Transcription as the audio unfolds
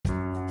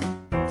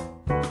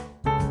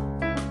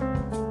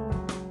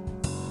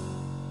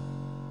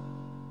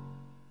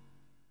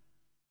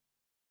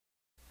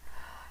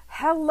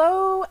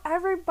Hello,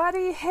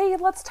 everybody. Hey,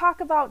 let's talk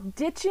about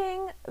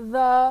ditching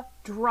the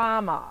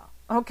drama.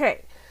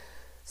 Okay,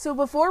 so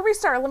before we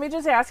start, let me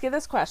just ask you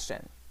this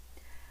question.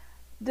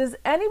 Does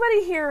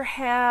anybody here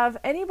have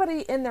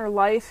anybody in their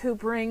life who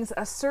brings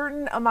a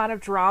certain amount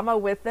of drama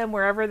with them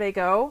wherever they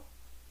go?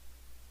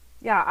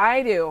 Yeah,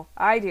 I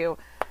do.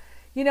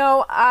 You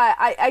know,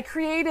 I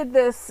created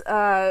this,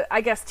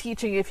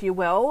 teaching, if you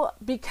will,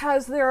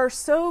 because there are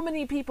so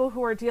many people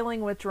who are dealing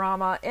with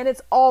drama, and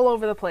it's all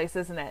over the place,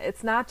 isn't it?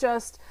 It's not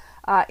just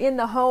in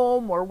the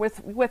home or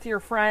with your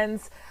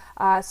friends,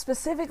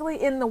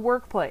 specifically in the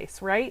workplace,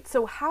 right?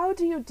 So how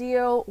do you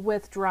deal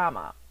with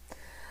drama?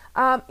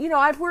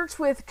 I've worked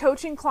with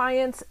coaching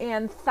clients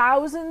and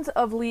thousands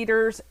of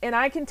leaders, and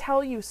I can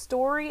tell you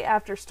story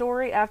after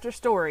story after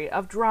story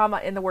of drama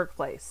in the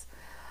workplace.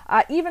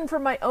 Even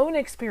from my own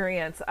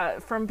experience,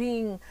 from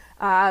being,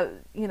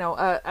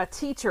 a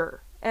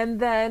teacher and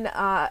then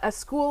a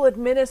school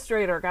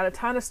administrator, got a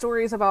ton of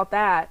stories about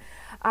that.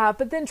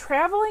 But then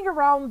traveling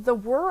around the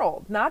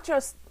world, not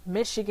just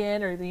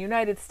Michigan or the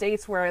United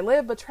States where I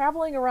live, but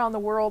traveling around the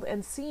world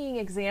and seeing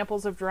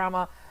examples of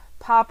drama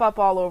pop up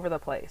all over the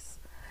place.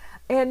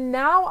 And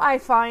now I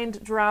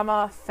find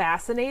drama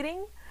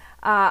fascinating.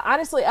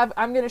 Honestly,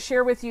 I'm going to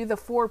share with you the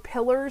 4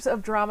 pillars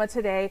of drama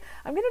today.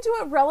 I'm going to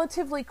do it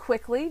relatively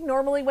quickly.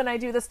 Normally when I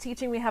do this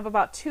teaching, we have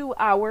about 2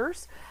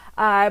 hours,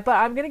 but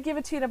I'm going to give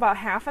it to you in about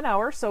half an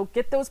hour. So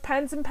get those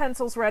pens and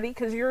pencils ready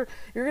because you're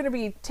going to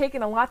be taking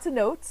lots of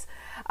notes.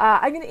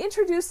 I'm going to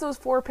introduce those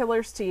 4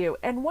 pillars to you.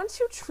 And once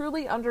you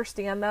truly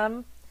understand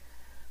them,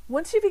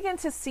 once you begin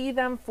to see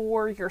them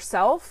for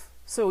yourself,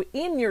 so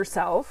in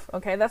yourself,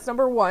 okay, that's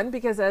number 1,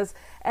 because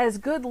as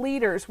good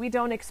leaders, we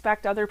don't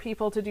expect other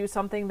people to do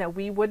something that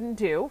we wouldn't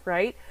do,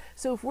 right?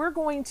 So if we're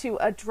going to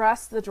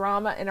address the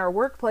drama in our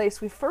workplace,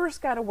 we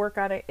first got to work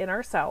on it in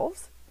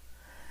ourselves.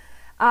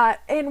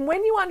 And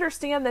when you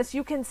understand this,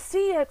 you can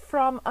see it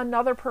from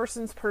another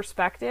person's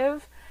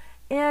perspective,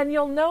 and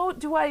you'll know,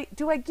 do I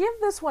give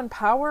this one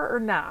power or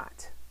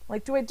not?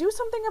 Like, do I do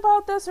something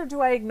about this or do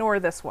I ignore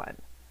this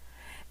one?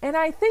 And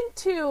I think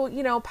too,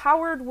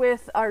 powered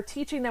with our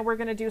teaching that we're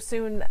going to do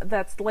soon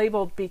that's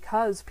labeled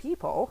Because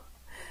People,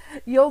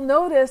 you'll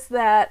notice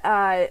that,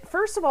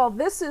 first of all,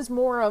 this is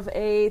more of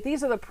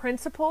these are the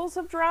principles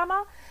of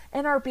drama,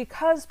 and our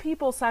Because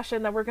People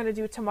session that we're going to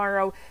do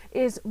tomorrow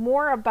is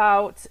more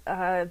about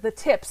the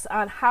tips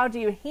on how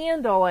do you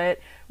handle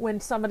it when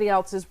somebody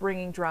else is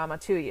bringing drama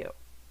to you,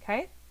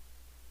 okay?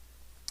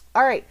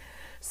 All right,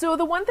 so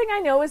the one thing I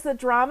know is that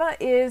drama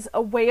is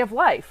a way of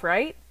life,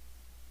 right?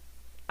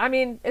 I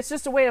mean, it's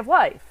just a way of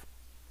life.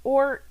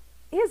 Or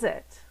is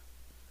it?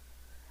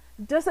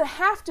 Does it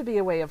have to be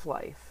a way of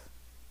life?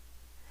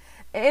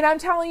 And I'm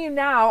telling you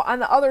now, on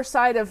the other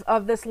side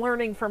of this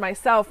learning for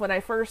myself, when I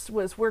first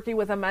was working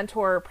with a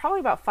mentor, probably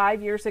about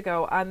 5 years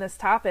ago on this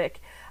topic,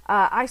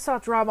 I saw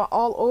drama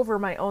all over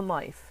my own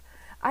life.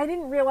 I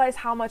didn't realize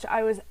how much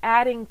I was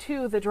adding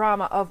to the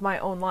drama of my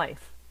own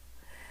life.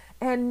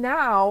 And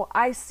now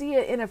I see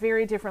it in a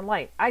very different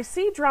light. I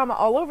see drama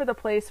all over the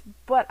place,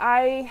 but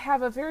I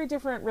have a very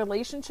different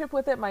relationship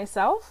with it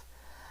myself.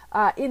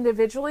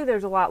 Individually,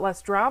 there's a lot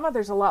less drama.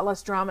 There's a lot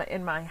less drama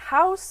in my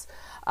house.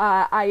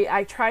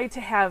 I try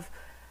to have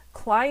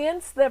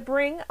clients that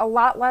bring a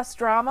lot less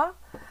drama.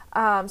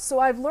 So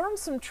I've learned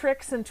some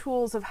tricks and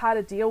tools of how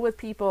to deal with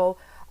people.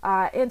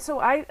 And so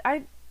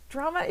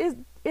drama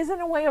isn't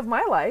a way of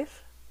my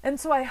life. And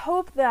so I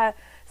hope that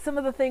some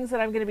of the things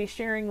that I'm going to be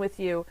sharing with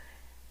you,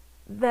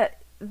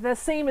 that the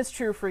same is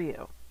true for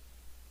you.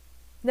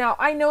 Now,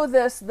 I know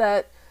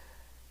that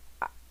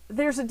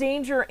there's a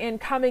danger in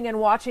coming and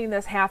watching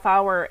this half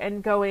hour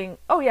and going,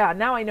 oh yeah,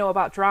 now I know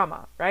about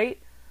drama, right?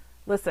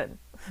 Listen,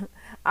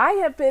 I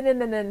have been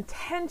in an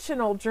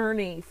intentional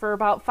journey for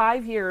about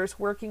 5 years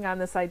working on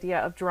this idea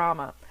of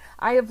drama.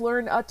 I have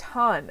learned a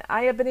ton.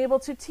 I have been able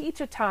to teach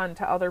a ton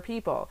to other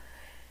people.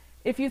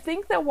 If you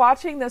think that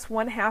watching this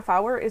 1/2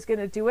 hour is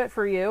going to do it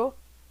for you,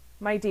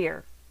 my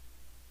dear,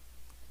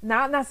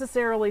 not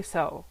necessarily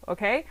so,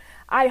 okay?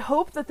 I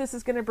hope that this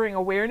is going to bring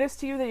awareness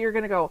to you, that you're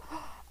going to go,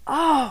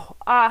 oh,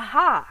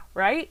 aha,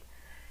 right?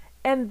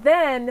 And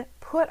then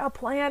put a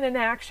plan in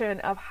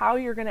action of how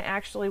you're going to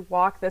actually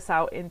walk this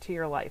out into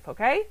your life,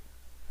 okay?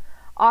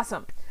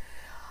 Awesome.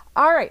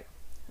 All right,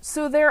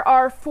 so there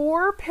are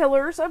 4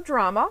 pillars of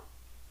drama.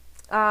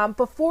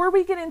 Before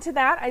we get into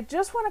that, I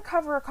just want to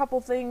cover a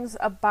couple things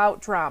about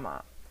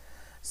drama.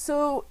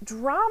 So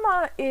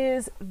drama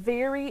is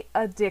very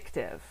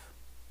addictive.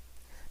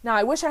 Now,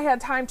 I wish I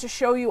had time to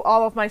show you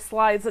all of my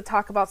slides that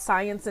talk about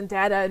science and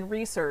data and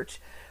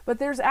research, but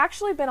there's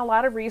actually been a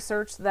lot of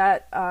research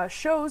that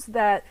shows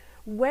that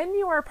when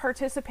you are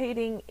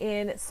participating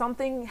in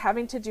something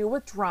having to do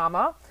with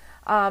drama,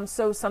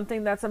 so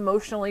something that's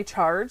emotionally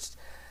charged,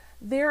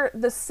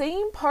 the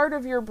same part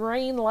of your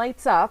brain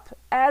lights up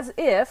as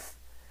if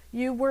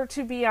you were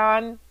to be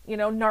on,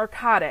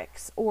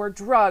 narcotics or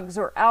drugs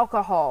or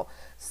alcohol,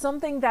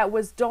 something that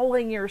was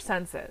dulling your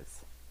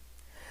senses.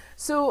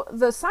 So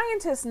the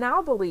scientists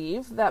now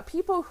believe that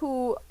people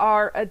who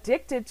are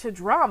addicted to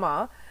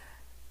drama,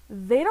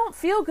 they don't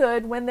feel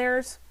good when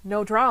there's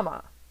no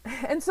drama.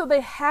 And so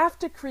they have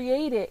to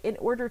create it in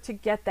order to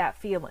get that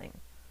feeling.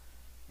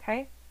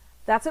 Okay?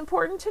 That's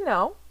important to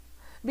know,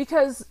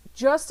 because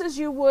just as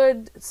you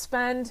would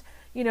spend,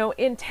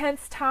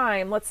 intense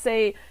time, let's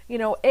say,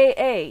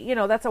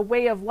 AA, that's a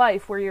way of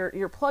life where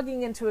you're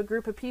plugging into a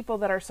group of people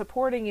that are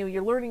supporting you.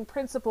 You're learning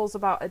principles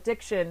about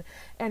addiction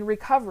and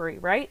recovery,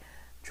 right?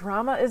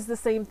 Drama is the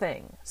same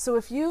thing. So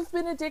if you've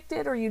been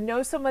addicted, or you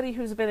know somebody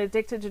who's been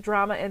addicted to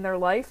drama in their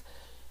life,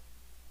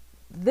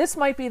 this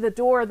might be the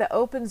door that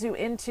opens you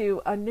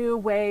into a new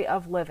way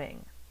of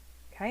living.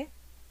 Okay?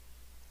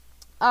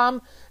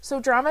 So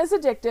drama is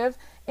addictive,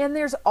 and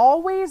there's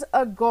always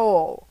a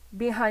goal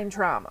behind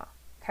drama.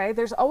 Okay?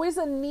 There's always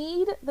a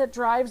need that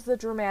drives the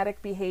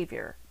dramatic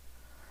behavior.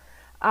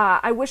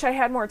 I wish I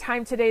had more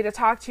time today to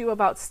talk to you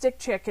about stick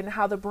chick and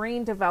how the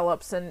brain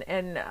develops and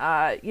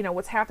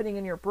what's happening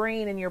in your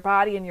brain and your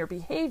body and your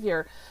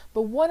behavior.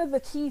 But one of the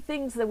key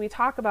things that we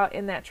talk about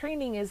in that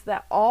training is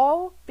that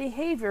all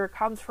behavior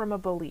comes from a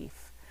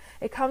belief.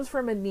 It comes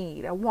from a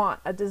need, a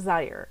want, a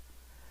desire.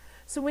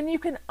 So when you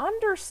can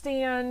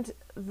understand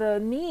the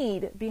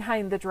need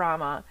behind the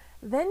drama,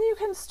 then you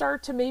can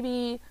start to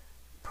maybe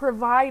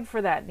provide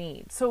for that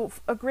need. So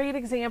a great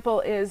example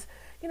is,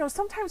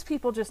 sometimes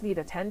people just need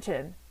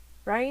attention,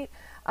 right?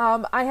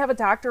 I have a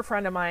doctor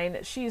friend of mine.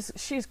 She's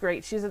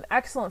great. She's an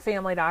excellent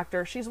family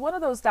doctor. She's one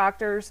of those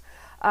doctors.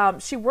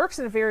 She works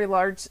in a very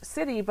large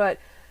city, but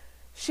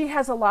she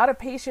has a lot of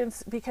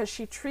patients because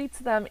she treats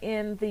them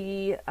in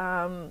the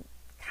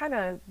kind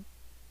of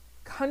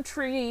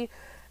country,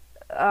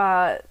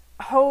 come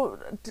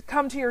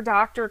to your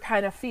doctor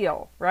kind of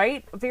feel,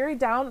 right? Very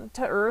down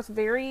to earth,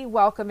 very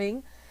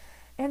welcoming.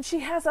 And she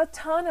has a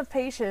ton of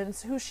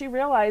patients who she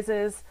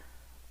realizes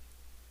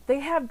they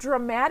have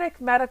dramatic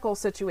medical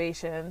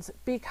situations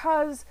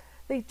because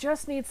they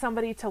just need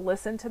somebody to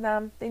listen to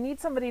them. They need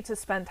somebody to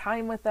spend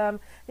time with them.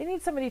 They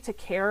need somebody to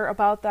care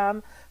about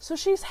them. So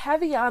she's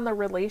heavy on the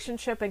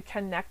relationship and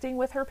connecting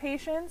with her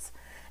patients.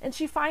 And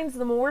she finds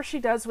the more she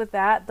does with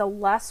that, the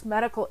less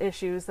medical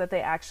issues that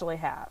they actually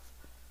have.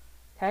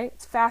 Okay?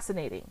 It's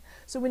fascinating.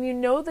 So when you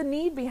know the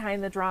need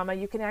behind the drama,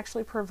 you can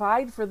actually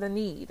provide for the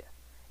need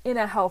in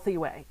a healthy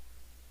way.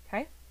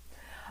 Okay?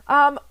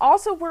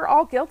 Also, we're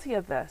all guilty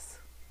of this.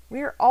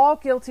 We are all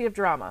guilty of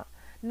drama.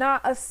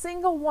 Not a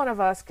single one of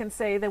us can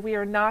say that we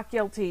are not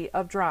guilty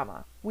of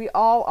drama. We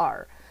all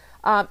are.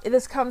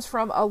 This comes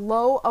from a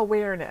low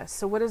awareness.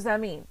 So what does that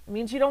mean? It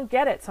means you don't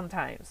get it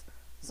sometimes.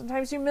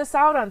 Sometimes you miss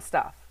out on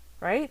stuff,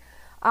 right?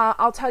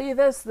 I'll tell you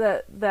this,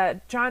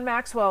 that John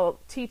Maxwell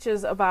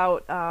teaches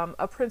about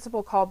a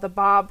principle called the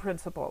Bob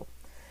principle.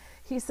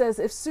 He says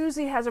if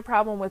Susie has a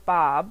problem with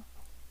Bob,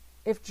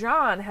 if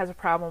John has a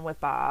problem with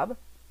Bob,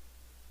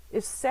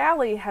 if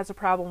Sally has a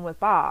problem with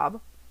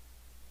Bob,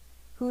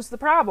 who's the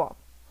problem?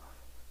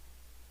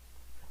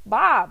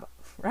 Bob,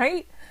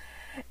 right?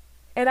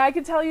 And I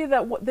can tell you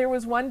that there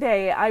was one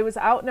day I was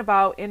out and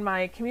about in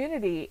my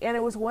community, and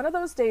it was one of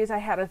those days I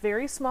had a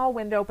very small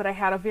window, but I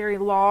had a very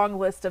long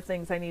list of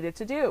things I needed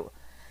to do.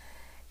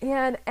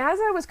 And as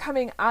I was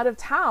coming out of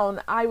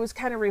town, I was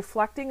kind of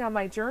reflecting on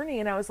my journey,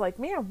 and I was like,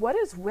 man, what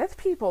is with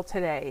people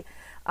today?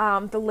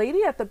 The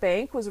lady at the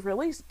bank was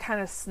really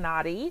kind of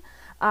snotty.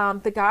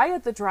 The guy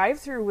at the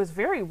drive-thru was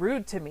very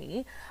rude to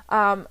me.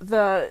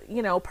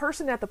 The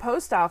person at the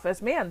post office,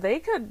 man, they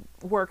could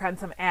work on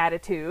some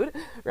attitude,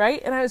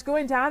 right? And I was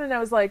going down and I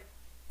was like,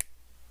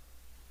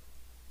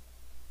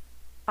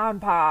 I'm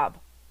Bob.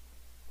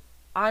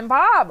 I'm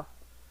Bob.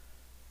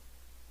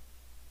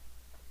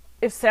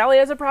 If Sally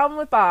has a problem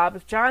with Bob,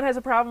 if John has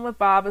a problem with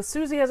Bob, if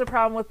Susie has a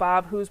problem with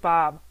Bob, who's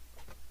Bob?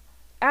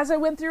 As I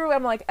went through,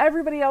 I'm like,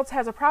 everybody else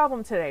has a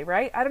problem today,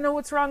 right? I don't know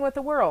what's wrong with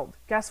the world.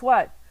 Guess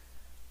what?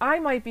 I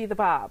might be the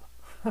Bob,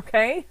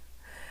 okay?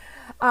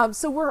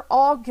 So we're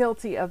all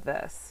guilty of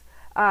this.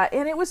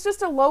 And it was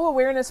just a low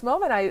awareness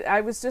moment.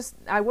 I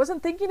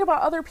wasn't thinking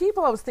about other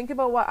people. I was thinking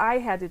about what I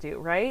had to do,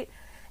 right?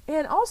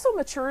 And also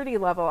maturity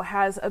level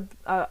has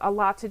a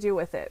lot to do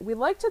with it. We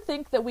like to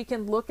think that we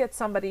can look at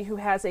somebody who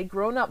has a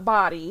grown-up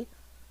body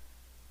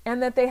and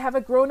that they have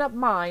a grown-up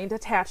mind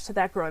attached to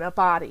that grown-up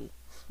body.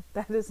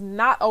 That is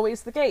not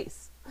always the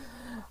case.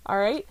 All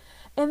right?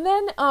 And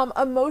then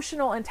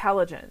emotional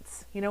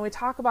intelligence. We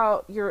talk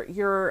about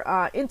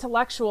your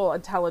intellectual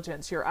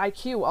intelligence, your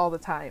IQ all the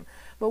time.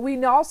 But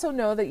we also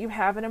know that you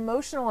have an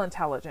emotional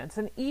intelligence,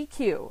 an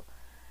EQ.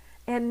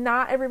 And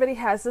not everybody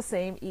has the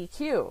same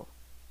EQ.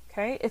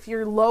 Okay? If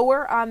you're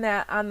lower on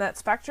that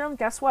spectrum,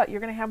 guess what?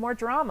 You're going to have more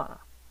drama.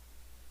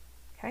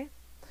 Okay?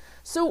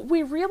 So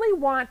we really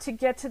want to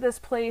get to this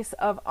place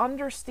of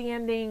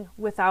understanding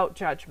without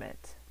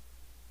judgment.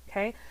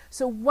 Okay?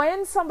 So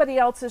when somebody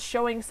else is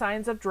showing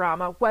signs of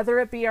drama, whether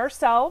it be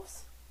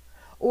ourselves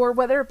or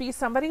whether it be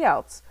somebody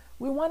else,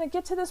 we want to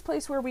get to this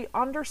place where we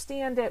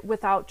understand it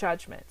without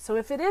judgment. So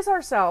if it is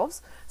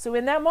ourselves, so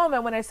in that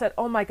moment when I said,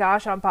 oh my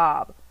gosh, I'm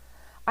Bob,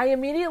 I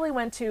immediately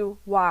went to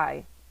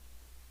why.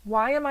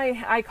 Why am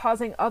I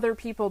causing other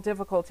people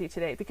difficulty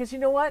today? Because you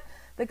know what?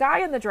 The guy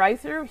in the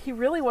drive-thru, he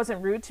really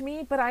wasn't rude to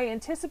me, but I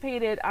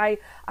anticipated, I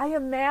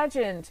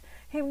imagined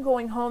him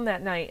going home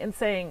that night and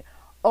saying,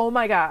 oh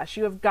my gosh,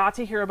 you have got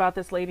to hear about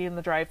this lady in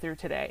the drive-thru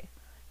today,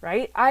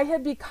 right? I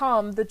had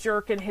become the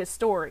jerk in his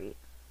story.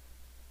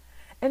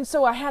 And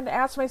so I had to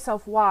ask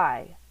myself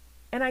why.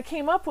 And I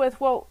came up with,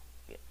 well,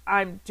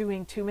 I'm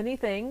doing too many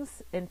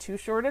things in too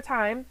short a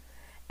time.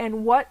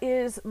 And what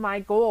is my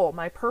goal,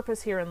 my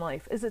purpose here in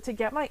life? Is it to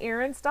get my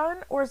errands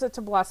done, or is it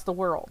to bless the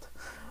world?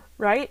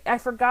 Right? I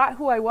forgot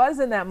who I was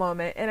in that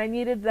moment, and I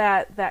needed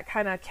that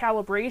kind of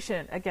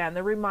calibration again,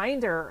 the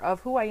reminder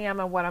of who I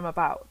am and what I'm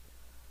about.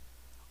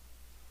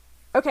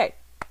 Okay.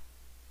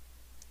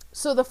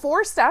 So the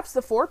 4 steps,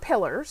 the 4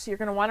 pillars, you're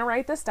going to want to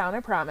write this down, I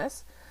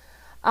promise.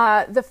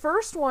 The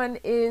first one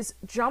is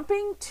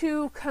jumping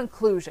to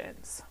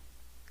conclusions.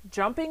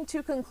 Jumping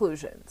to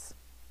conclusions.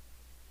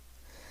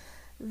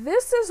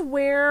 This is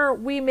where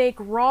we make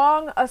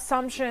wrong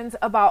assumptions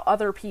about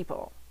other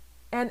people.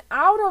 And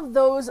out of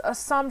those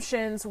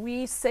assumptions,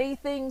 we say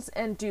things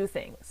and do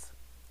things.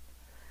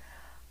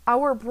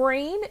 Our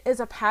brain is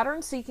a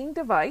pattern-seeking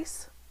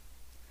device.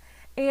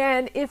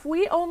 And if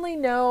we only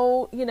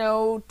know,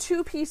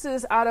 2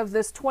 pieces out of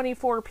this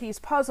 24-piece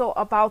puzzle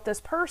about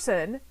this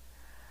person,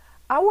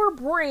 our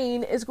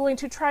brain is going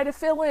to try to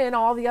fill in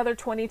all the other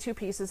 22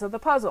 pieces of the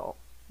puzzle.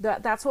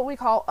 That's what we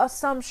call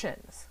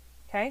assumptions.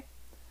 Okay?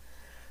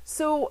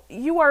 So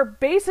you are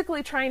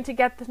basically trying to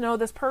get to know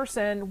this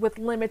person with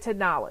limited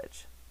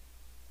knowledge.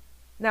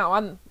 Now,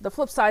 on the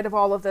flip side of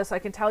all of this, I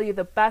can tell you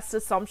the best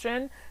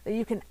assumption that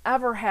you can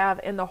ever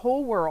have in the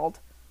whole world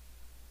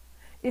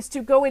is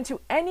to go into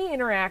any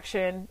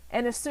interaction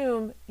and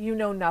assume you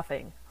know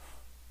nothing.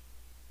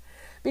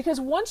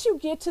 Because once you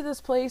get to this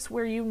place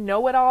where you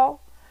know it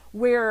all,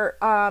 where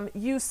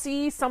you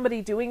see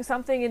somebody doing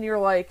something and you're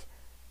like,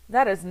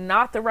 that is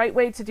not the right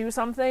way to do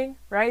something,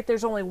 right?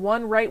 There's only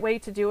one right way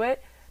to do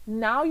it.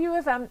 Now you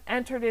have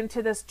entered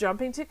into this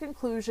jumping to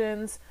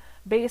conclusions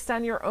based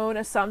on your own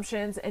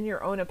assumptions and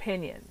your own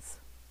opinions.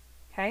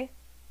 Okay?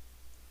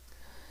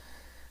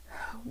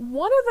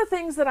 One of the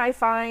things that I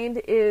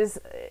find is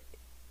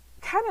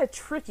kind of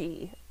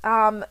tricky.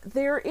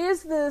 There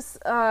is this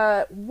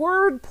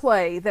word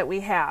play that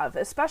we have,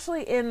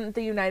 especially in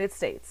the United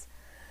States.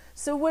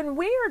 So when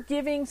we are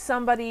giving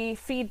somebody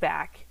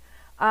feedback,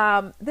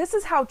 this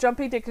is how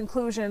jumping to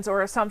conclusions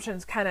or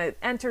assumptions kind of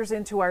enters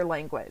into our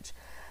language.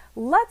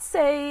 Let's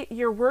say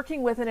you're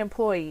working with an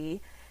employee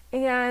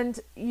and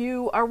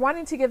you are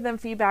wanting to give them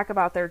feedback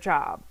about their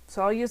job.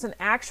 So I'll use an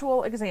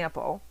actual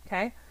example,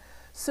 okay?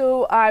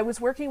 So I was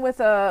working with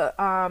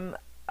a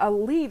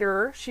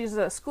leader, she's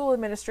a school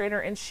administrator,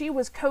 and she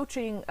was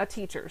coaching a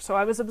teacher. So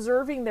I was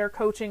observing their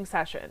coaching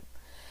session.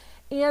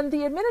 And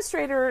the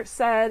administrator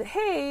said,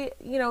 hey,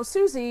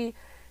 Susie,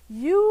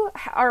 you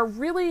are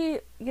really,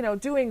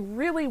 doing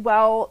really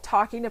well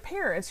talking to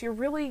parents. You're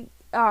really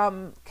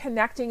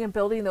connecting and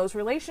building those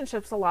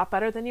relationships a lot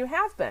better than you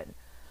have been.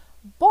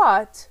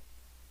 But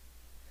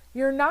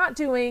you're not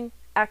doing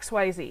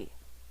XYZ.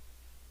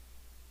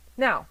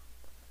 Now,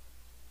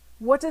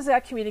 what does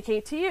that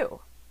communicate to you?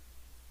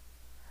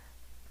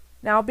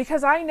 Now,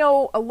 because I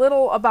know a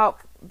little about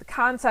the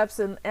concepts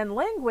and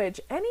language,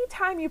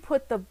 anytime you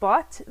put the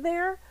but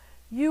there,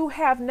 you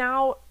have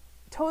now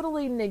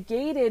totally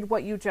negated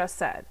what you just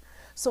said.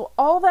 So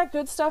all that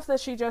good stuff that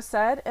she just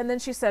said, and then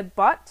she said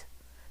but,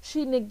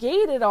 she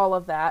negated all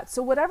of that.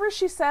 So whatever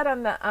she said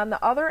on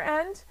the other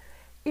end,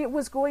 it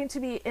was going to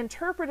be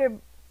interpreted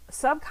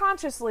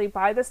subconsciously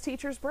by this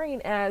teacher's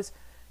brain as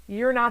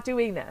you're not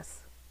doing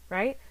this,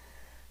 right?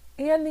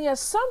 And the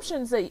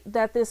assumptions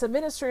that this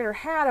administrator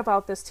had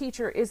about this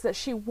teacher is that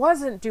she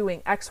wasn't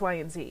doing X, Y,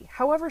 and Z.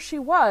 However, she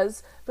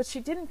was, but she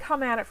didn't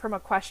come at it from a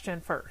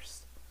question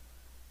first.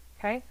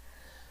 Okay?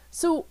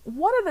 So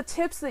one of the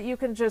tips that you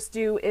can just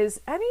do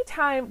is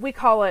anytime we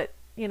call it,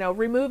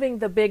 removing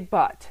the big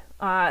but.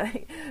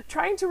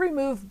 Trying to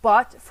remove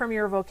but from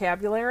your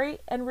vocabulary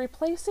and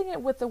replacing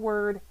it with the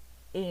word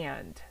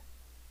and.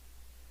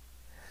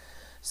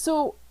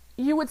 So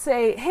you would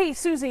say, hey,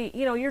 Susie,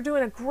 you're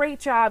doing a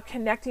great job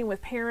connecting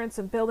with parents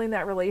and building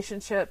that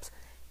relationships.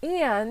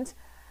 And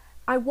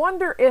I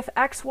wonder if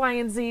X, Y,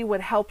 and Z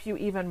would help you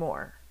even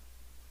more.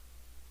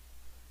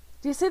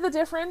 Do you see the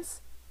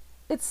difference?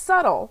 It's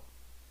subtle,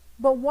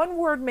 but one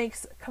word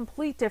makes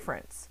complete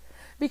difference.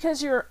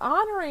 Because you're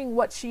honoring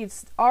what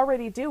she's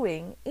already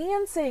doing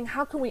and saying,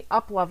 how can we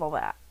up-level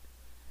that?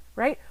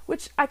 Right?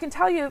 Which I can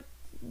tell you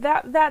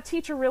that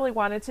teacher really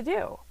wanted to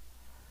do.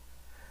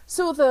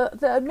 So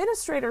the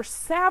administrator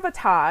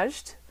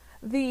sabotaged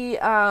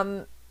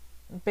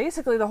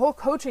basically the whole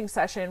coaching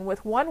session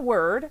with one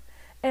word,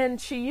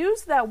 and she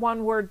used that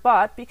one word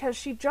but because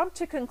she jumped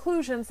to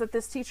conclusions that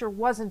this teacher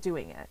wasn't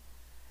doing it.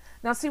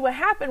 Now, see, what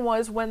happened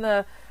was when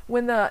the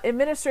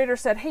administrator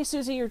said, hey,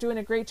 Susie, you're doing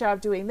a great job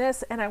doing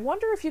this, and I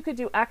wonder if you could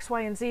do X, Y,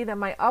 and Z that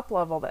might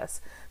up-level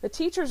this. The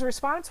teacher's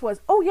response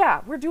was, oh,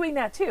 yeah, we're doing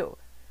that too.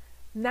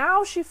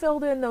 Now she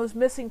filled in those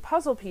missing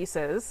puzzle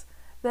pieces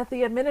that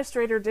the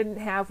administrator didn't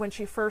have when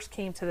she first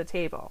came to the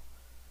table.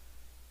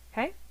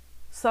 Okay?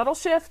 Subtle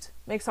shift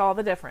makes all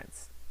the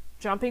difference.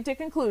 Jumping to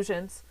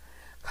conclusions.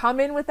 Come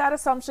in with that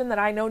assumption that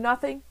I know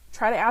nothing.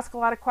 Try to ask a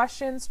lot of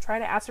questions. Try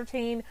to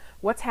ascertain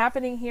what's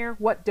happening here.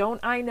 What don't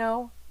I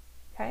know?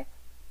 Okay?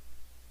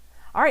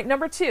 All right,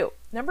 number two.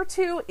 Number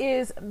two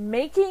is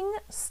making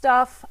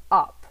stuff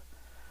up.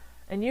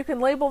 And you can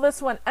label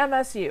this one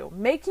MSU,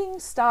 making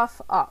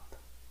stuff up.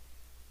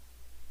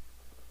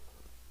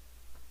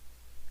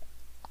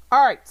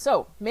 All right,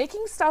 so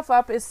making stuff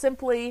up is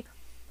simply,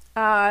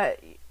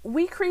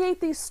 we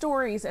create these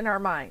stories in our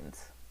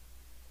minds.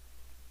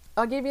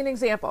 I'll give you an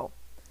example.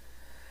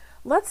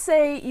 Let's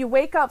say you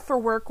wake up for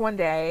work one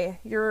day,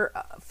 you're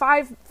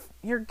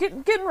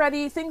getting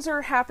ready, things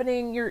are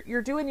happening,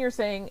 you're doing your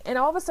thing, and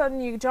all of a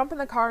sudden you jump in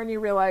the car and you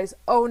realize,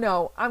 oh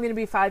no, I'm going to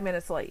be 5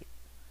 minutes late.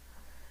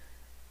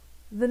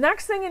 The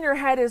next thing in your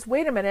head is,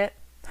 wait a minute,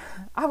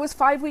 I was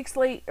 5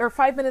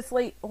 minutes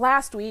late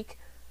last week.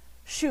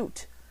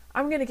 Shoot,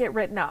 I'm going to get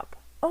written up.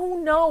 Oh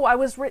no, I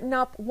was written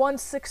up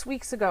 6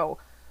 weeks ago.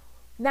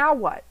 Now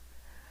what?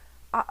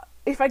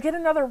 If I get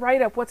another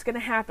write-up, what's going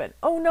to happen?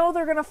 Oh no,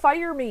 they're going to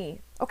fire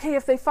me. Okay,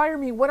 if they fire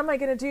me, what am I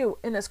going to do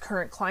in this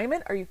current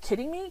climate? Are you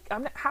kidding me?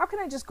 How can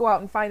I just go out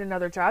and find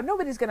another job?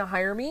 Nobody's going to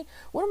hire me.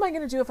 What am I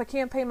going to do if I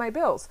can't pay my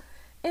bills?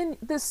 And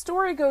this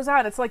story goes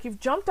on. It's like you've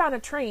jumped on a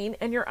train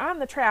and you're on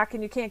the track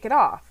and you can't get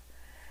off.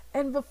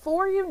 And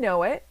before you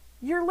know it,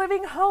 you're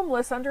living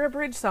homeless under a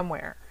bridge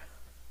somewhere.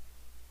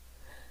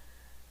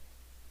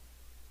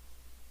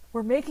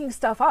 We're making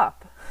stuff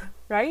up,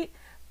 right?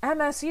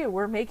 MSU,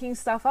 we're making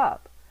stuff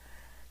up.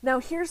 Now,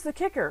 here's the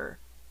kicker.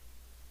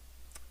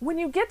 When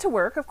you get to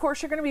work, of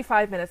course, you're going to be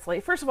 5 minutes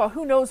late. First of all,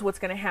 who knows what's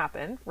going to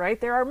happen,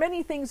 right? There are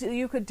many things that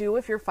you could do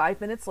if you're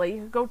 5 minutes late.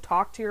 You could go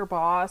talk to your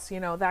boss,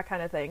 that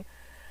kind of thing.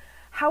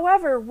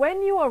 However,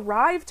 when you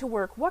arrive to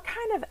work, what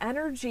kind of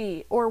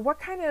energy or what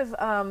kind of,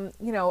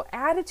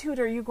 attitude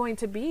are you going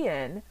to be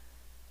in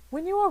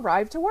when you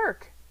arrive to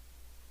work?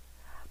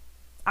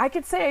 I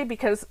could say,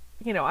 because,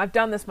 I've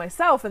done this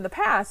myself in the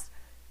past,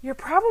 you're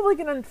probably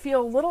going to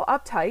feel a little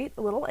uptight,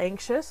 a little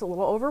anxious, a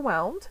little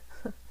overwhelmed.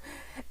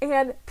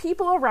 And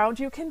people around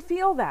you can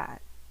feel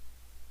that.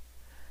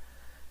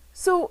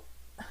 So,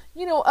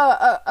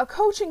 a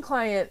coaching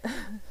client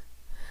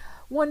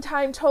one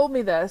time told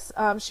me this.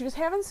 She was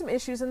having some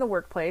issues in the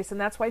workplace,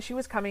 and that's why she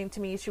was coming to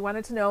me. She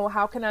wanted to know,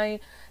 how can I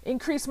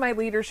increase my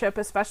leadership,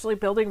 especially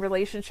building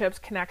relationships,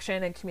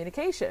 connection, and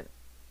communication.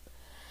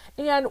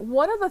 And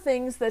one of the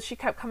things that she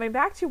kept coming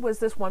back to was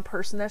this one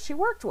person that she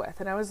worked with.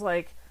 And I was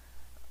like,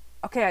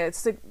 okay,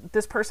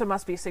 this person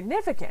must be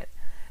significant.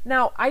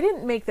 Now, I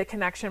didn't make the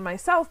connection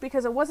myself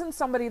because it wasn't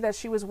somebody that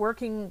she was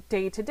working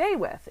day to day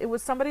with. It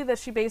was somebody that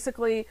she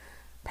basically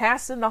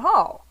passed in the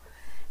hall.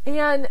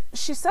 And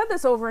she said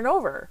this over and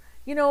over.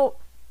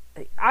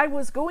 I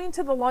was going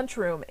to the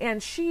lunchroom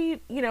and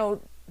she,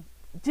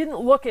 didn't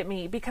look at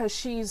me because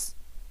she's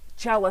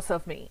jealous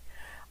of me.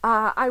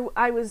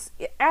 I was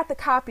at the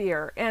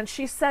copier and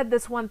she said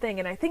this one thing,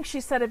 and I think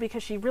she said it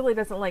because she really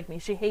doesn't like me.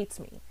 She hates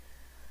me.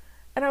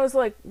 And I was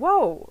like,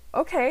 whoa,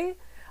 okay.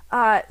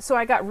 So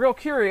I got real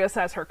curious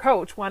as her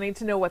coach, wanting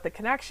to know what the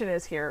connection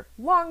is here.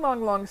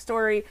 Long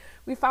story.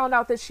 We found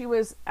out that she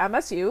was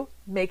MSU,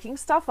 making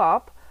stuff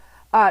up.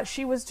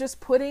 She was just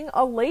putting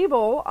a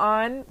label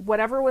on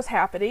whatever was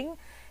happening.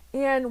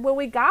 And when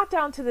we got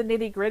down to the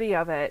nitty-gritty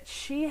of it,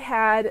 she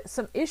had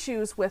some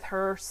issues with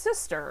her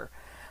sister.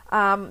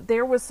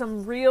 There was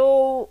some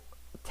real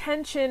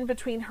tension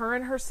between her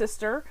and her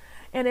sister,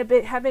 and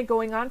it had been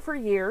going on for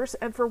years.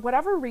 And for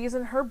whatever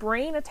reason, her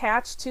brain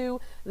attached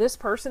to this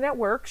person at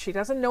work. She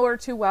doesn't know her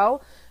too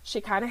well. She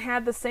kind of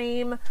had the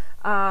same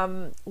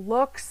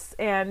looks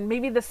and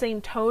maybe the same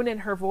tone in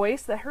her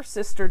voice that her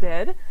sister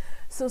did.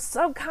 So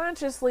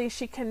subconsciously,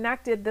 she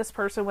connected this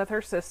person with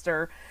her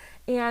sister,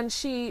 and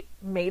she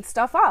made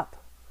stuff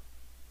up.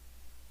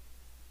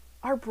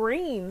 Our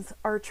brains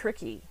are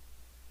tricky,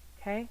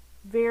 okay?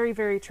 Very,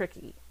 very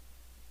tricky.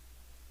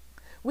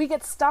 We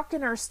get stuck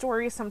in our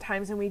stories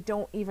sometimes and we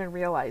don't even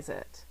realize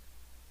it.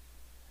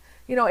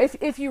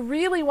 If you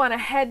really want to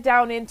head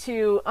down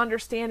into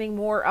understanding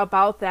more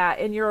about that,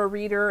 and you're a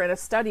reader and a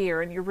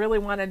studier and you really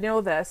want to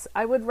know this,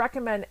 I would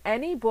recommend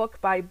any book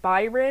by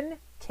Byron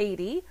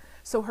Katie.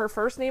 So her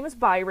first name is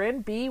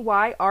Byron,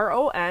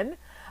 B-Y-R-O-N.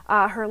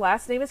 Her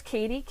last name is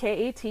Katie,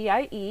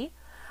 K-A-T-I-E.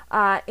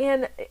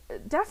 And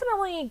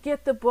definitely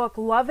get the book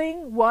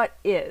Loving What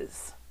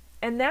Is.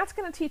 And that's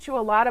going to teach you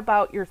a lot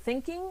about your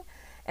thinking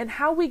and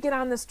how we get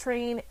on this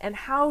train and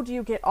how do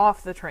you get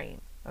off the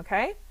train,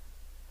 okay?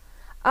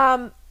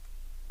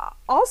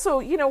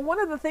 Also, one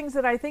of the things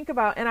that I think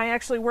about, and I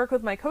actually work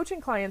with my coaching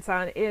clients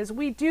on, is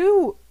we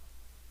do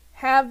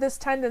have this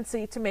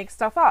tendency to make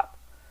stuff up.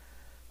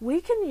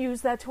 We can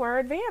use that to our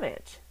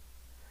advantage.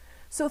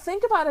 So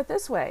think about it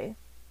this way.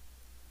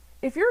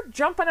 If you're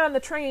jumping on the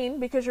train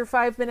because you're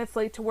 5 minutes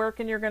late to work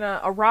and you're going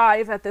to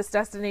arrive at this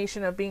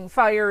destination of being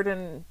fired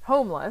and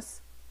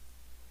homeless,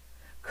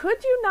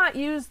 could you not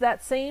use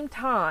that same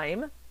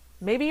time,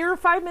 maybe you're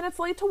 5 minutes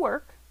late to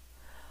work,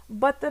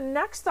 But the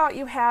next thought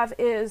you have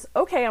is,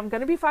 okay, I'm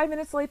going to be 5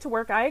 minutes late to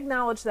work. I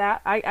acknowledge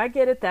that. I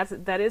get it.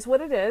 That is what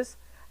it is.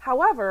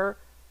 However,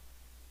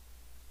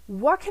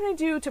 what can I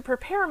do to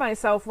prepare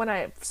myself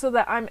so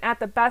that I'm at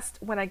the best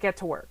when I get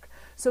to work?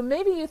 So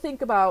maybe you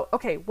think about,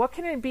 okay, what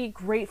can I be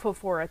grateful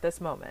for at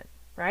this moment,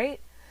 right?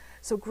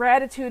 So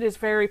gratitude is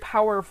very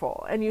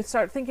powerful, and you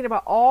start thinking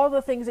about all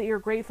the things that you're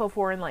grateful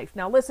for in life.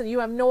 Now listen, you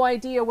have no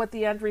idea what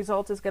the end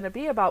result is going to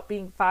be about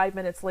being 5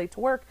 minutes late to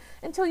work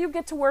until you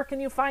get to work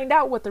and you find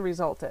out what the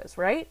result is,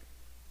 right?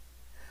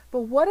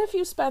 But what if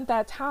you spent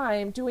that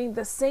time doing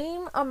the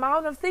same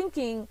amount of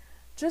thinking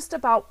just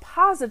about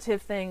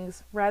positive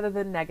things rather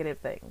than negative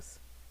things?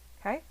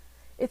 Okay?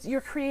 You're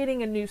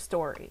creating a new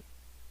story.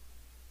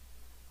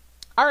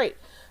 All right,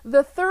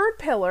 the third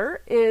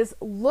pillar is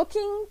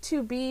looking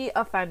to be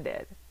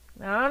offended.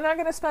 Now, I'm not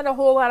going to spend a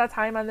whole lot of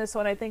time on this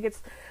one. I think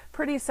it's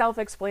pretty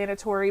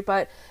self-explanatory,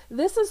 but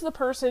this is the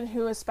person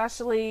who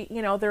especially,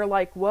 they're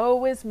like,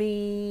 woe is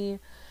me.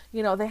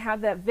 They have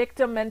that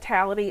victim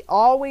mentality,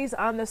 always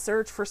on the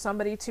search for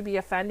somebody to be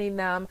offending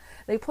them.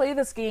 They play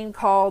this game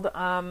called,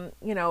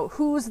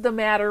 who's the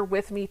matter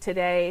with me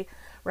today?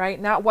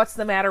 Right? Not what's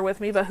the matter with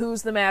me, but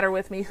who's the matter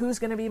with me? Who's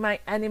going to be my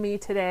enemy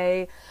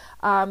today?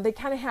 They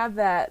kind of have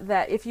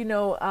that if you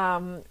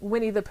know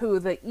Winnie the Pooh,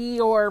 the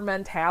Eeyore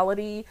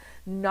mentality,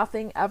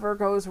 nothing ever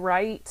goes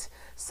right.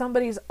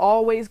 Somebody's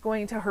always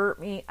going to hurt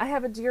me. I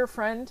have a dear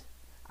friend.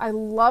 I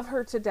love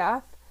her to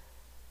death.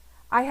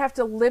 I have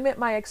to limit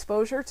my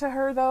exposure to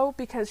her, though,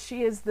 because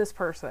she is this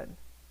person.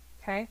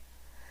 Okay?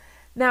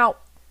 Now,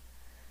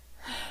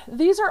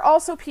 these are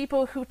also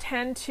people who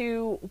tend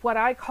to what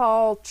I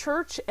call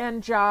church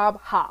and job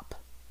hop.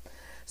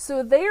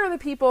 So they are the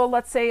people,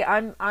 let's say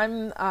I'm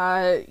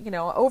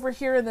over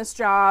here in this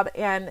job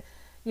and,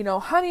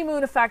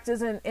 honeymoon effect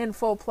is in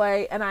full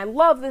play and I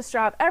love this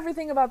job.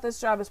 Everything about this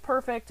job is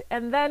perfect.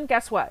 And then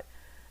guess what?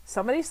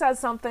 Somebody says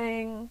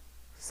something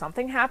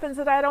happens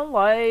that I don't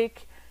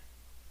like.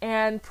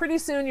 And pretty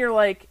soon you're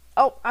like,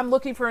 oh, I'm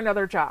looking for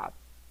another job,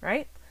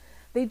 right?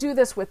 They do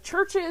this with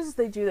churches.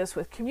 They do this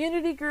with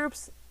community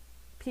groups.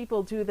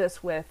 People do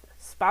this with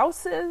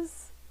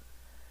spouses.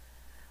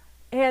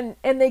 And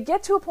they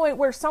get to a point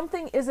where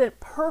something isn't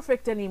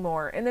perfect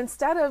anymore. And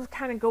instead of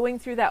kind of going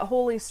through that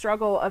holy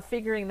struggle of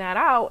figuring that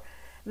out,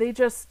 they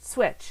just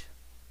switch.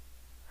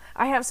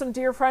 I have some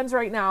dear friends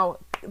right now.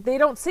 They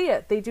don't see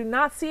it. They do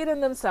not see it in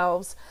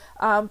themselves,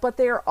 but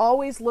they are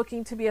always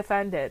looking to be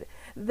offended.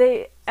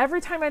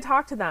 Every time I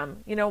talk to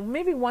them,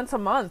 maybe once a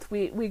month,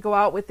 we go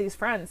out with these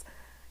friends.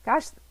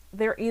 Gosh,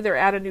 they're either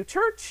at a new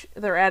church,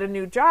 they're at a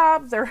new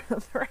job, they're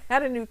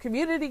at a new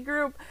community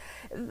group,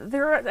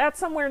 they're at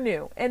somewhere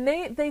new. And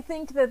they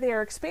think that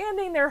they're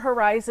expanding their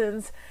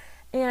horizons.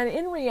 And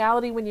in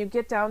reality, when you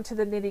get down to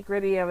the nitty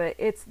gritty of it,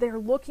 they're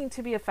looking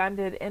to be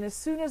offended. And as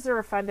soon as they're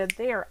offended,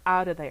 they are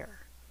out of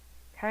there.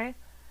 Okay?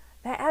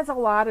 That adds a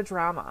lot of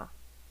drama.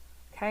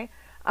 Okay?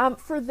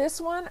 For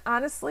this one,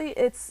 honestly,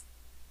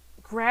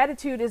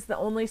 gratitude is the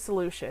only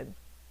solution.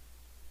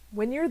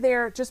 When you're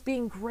there, just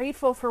being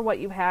grateful for what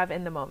you have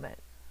in the moment.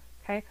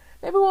 Okay?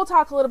 Maybe we'll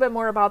talk a little bit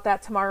more about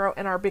that tomorrow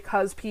in our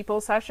Because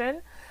People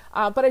session.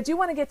 But I do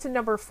want to get to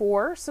number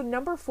 4. So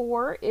number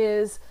 4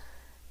 is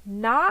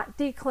not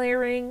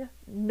declaring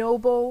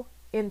noble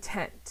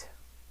intent.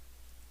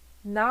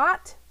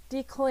 Not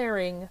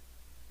declaring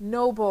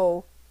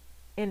noble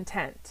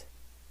intent.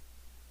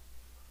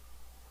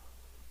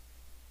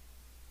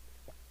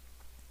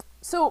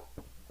 So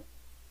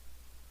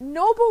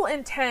noble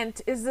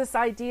intent is this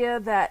idea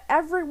that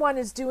everyone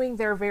is doing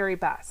their very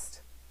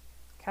best.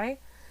 Okay?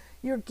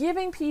 You're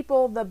giving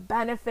people the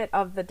benefit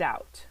of the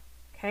doubt.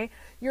 Okay?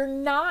 You're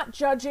not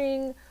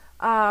judging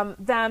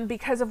them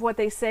because of what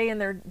they say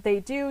and they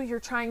do. You're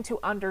trying to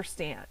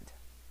understand.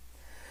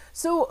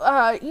 So,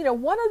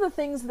 one of the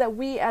things that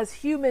we as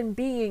human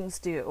beings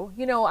do,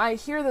 I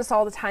hear this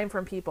all the time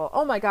from people.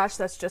 Oh my gosh,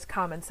 that's just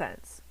common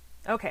sense.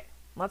 Okay,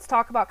 let's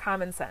talk about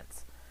common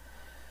sense.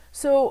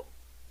 So,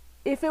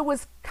 if it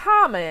was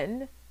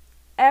common,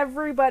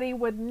 everybody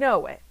would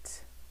know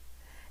it.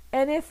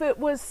 And if it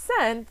was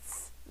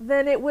sense,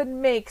 then it would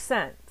make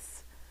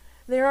sense.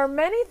 There are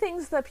many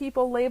things that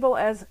people label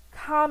as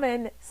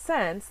common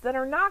sense that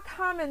are not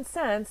common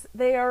sense.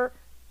 They are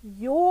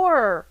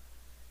your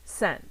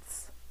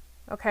sense.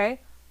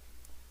 Okay?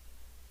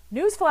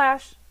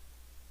 Newsflash,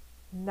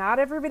 not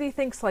everybody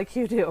thinks like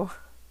you do.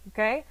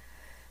 Okay?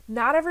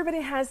 Not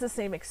everybody has the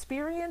same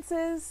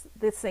experiences,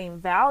 the same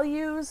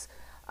values,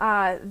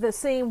 the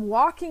same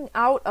walking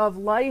out of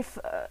life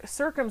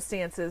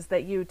circumstances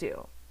that you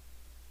do.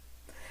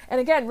 And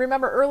again,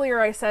 remember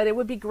earlier I said it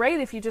would be great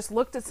if you just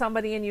looked at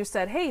somebody and you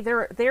said, hey,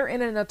 they're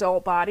in an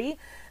adult body.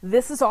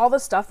 This is all the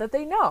stuff that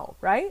they know,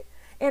 right?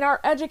 In our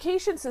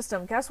education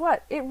system, guess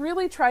what? It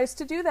really tries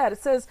to do that.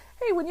 It says,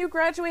 hey, when you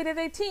graduate at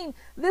 18,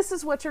 this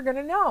is what you're going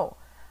to know.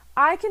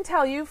 I can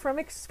tell you from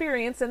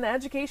experience in the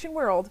education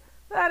world,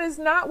 that is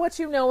not what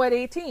you know at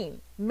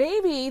 18.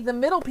 Maybe the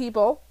middle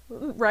people,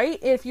 right?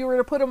 If you were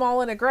to put them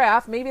all in a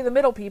graph, maybe the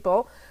middle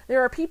people,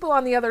 there are people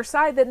on the other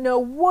side that know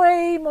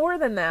way more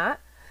than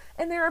that.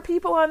 And there are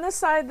people on this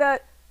side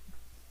that,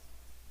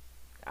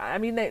 I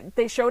mean,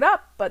 they showed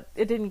up, but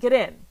it didn't get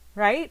in,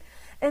 right?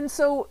 And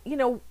so,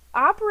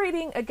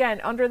 operating,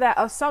 again, under that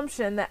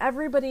assumption that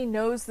everybody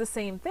knows the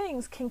same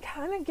things can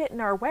kind of get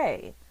in our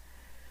way.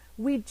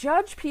 We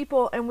judge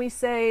people and we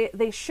say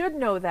they should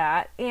know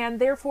that, and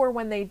therefore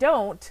when they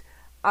don't,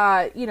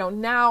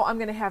 now I'm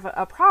going to have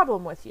a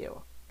problem with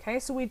you. Okay,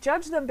 so we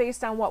judge them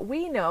based on what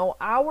we know,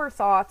 our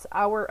thoughts,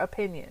 our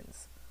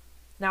opinions.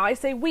 Now I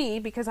say we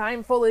because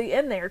I'm fully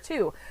in there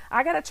too.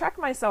 I got to check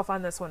myself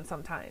on this one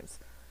sometimes.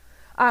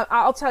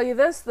 I'll tell you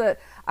this, that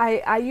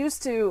I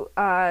used to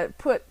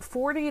put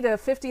 40 to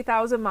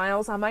 50,000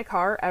 miles on my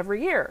car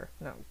every year.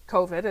 Now,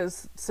 COVID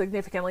has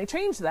significantly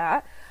changed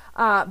that,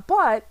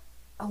 but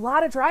a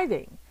lot of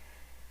driving.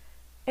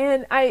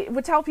 And I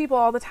would tell people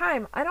all the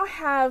time, I don't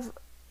have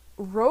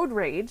road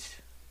rage,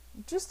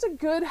 just a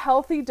good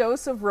healthy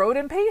dose of road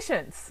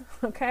impatience,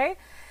 okay?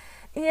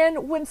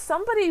 And when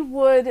somebody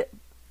would,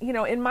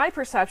 in my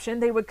perception,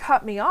 they would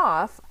cut me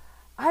off,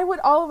 I would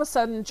all of a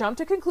sudden jump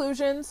to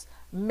conclusions,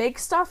 make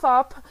stuff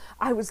up.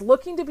 I was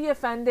looking to be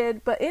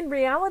offended, but in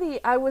reality,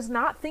 I was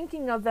not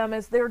thinking of them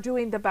as they're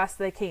doing the best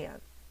they can.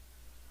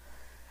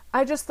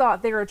 I just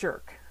thought they're a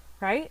jerk,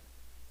 right?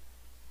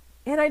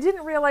 And I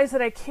didn't realize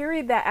that I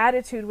carried that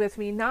attitude with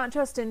me, not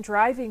just in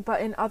driving,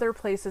 but in other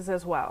places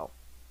as well.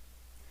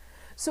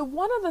 So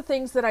one of the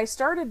things that I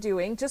started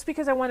doing, just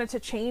because I wanted to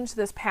change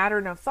this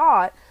pattern of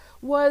thought,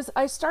 was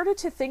I started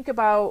to think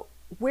about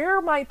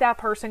where might that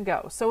person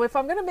go. So if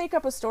I'm going to make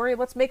up a story,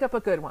 let's make up a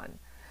good one.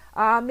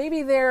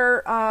 Maybe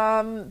their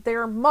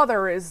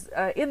mother is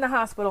in the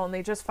hospital and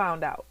they just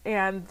found out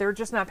and they're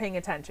just not paying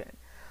attention.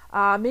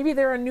 Maybe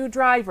they're a new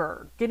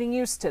driver getting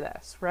used to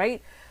this,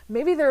 right?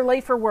 Maybe they're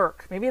late for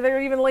work. Maybe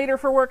they're even later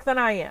for work than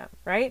I am,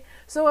 right?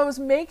 So I was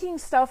making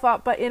stuff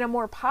up, but in a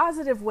more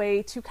positive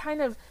way to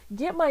kind of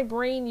get my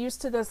brain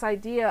used to this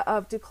idea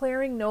of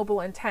declaring noble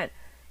intent,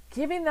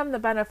 giving them the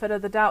benefit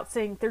of the doubt,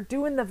 saying they're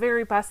doing the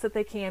very best that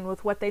they can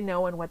with what they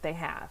know and what they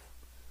have.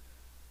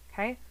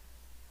 Okay?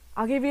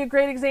 I'll give you a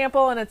great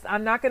example, and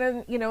I'm not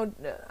going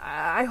to,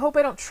 I hope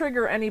I don't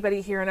trigger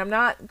anybody here, and I'm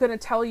not going to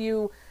tell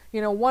you,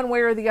 one way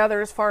or the other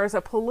as far as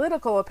a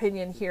political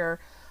opinion here,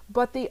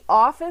 but the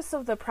office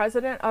of the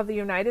President of the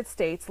United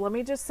States, let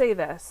me just say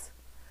this,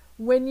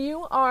 when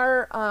you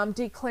are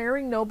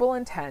declaring noble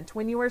intent,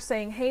 when you are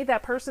saying, hey,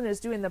 that person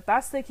is doing the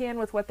best they can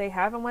with what they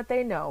have and what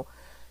they know,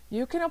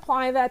 you can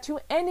apply that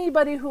to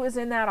anybody who is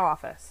in that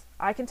office.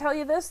 I can tell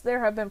you this, there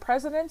have been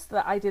presidents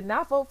that I did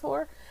not vote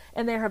for,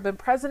 and there have been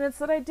presidents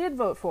that I did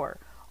vote for,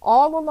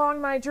 all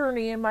along my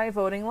journey in my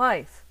voting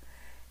life.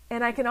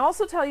 And I can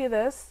also tell you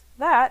this,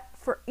 that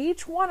for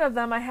each one of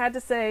them I had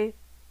to say,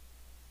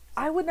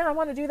 I would not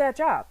want to do that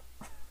job.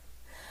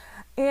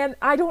 And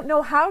I don't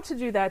know how to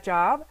do that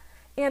job,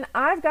 and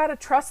I've got to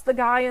trust the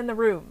guy in the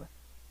room.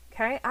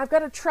 Okay? I've got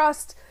to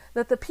trust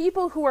that the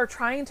people who are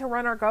trying to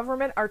run our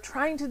government are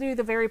trying to do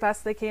the very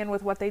best they can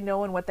with what they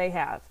know and what they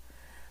have.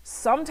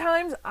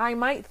 Sometimes I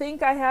might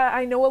think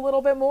I know a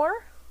little bit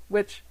more,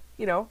 which,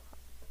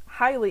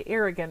 highly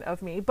arrogant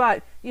of me,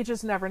 but you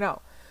just never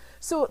know.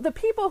 So the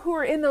people who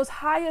are in those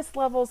highest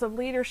levels of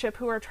leadership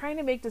who are trying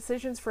to make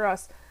decisions for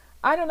us,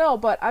 I don't know,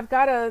 but I've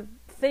got to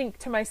think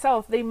to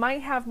myself, they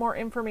might have more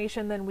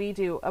information than we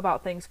do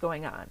about things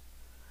going on.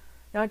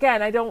 Now,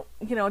 again, I don't,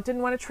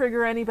 didn't want to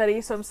trigger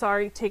anybody, so I'm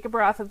sorry. Take a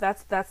breath if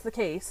that's the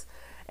case.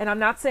 And I'm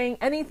not saying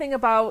anything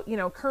about,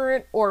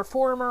 current or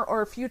former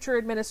or future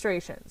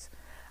administrations.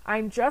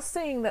 I'm just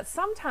saying that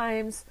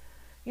sometimes,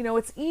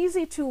 it's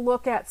easy to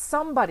look at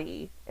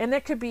somebody, and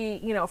it could be,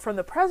 from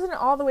the president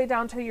all the way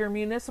down to your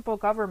municipal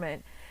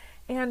government,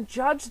 and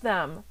judge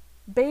them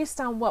based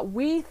on what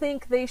we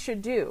think they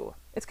should do.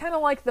 It's kind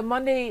of like the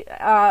Monday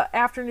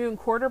afternoon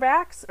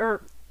quarterbacks,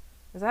 or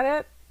is that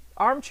it?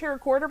 Armchair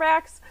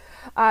quarterbacks.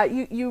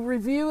 You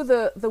review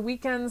the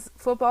weekend's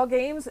football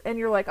games, and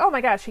you're like, oh my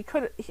gosh,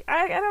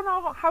 I don't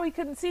know how he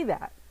couldn't see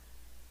that.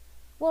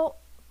 Well,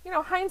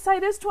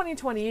 hindsight is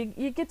 20/20.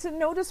 You get to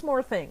notice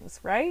more things,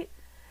 right?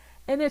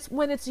 And it's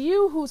when it's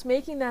you who's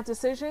making that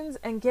decisions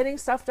and getting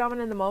stuff done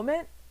in the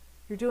moment,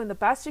 you're doing the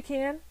best you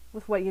can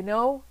with what you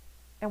know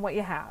and what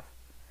you have.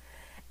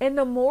 And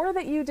the more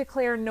that you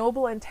declare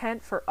noble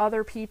intent for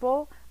other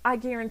people, I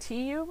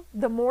guarantee you,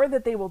 the more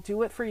that they will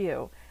do it for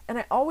you. And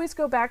I always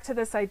go back to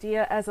this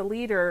idea as a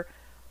leader,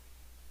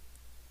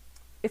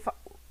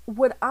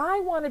 would I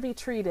want to be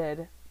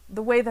treated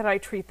the way that I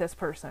treat this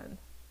person?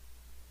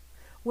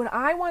 Would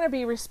I want to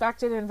be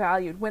respected and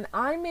valued? When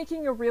I'm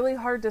making a really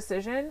hard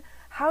decision,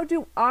 how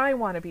do I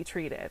want to be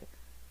treated?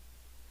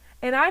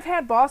 And I've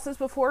had bosses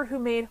before who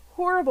made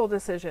horrible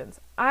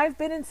decisions. I've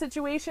been in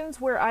situations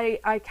where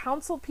I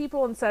counseled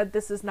people and said,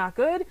 this is not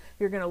good.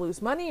 You're going to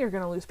lose money. You're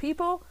going to lose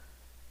people.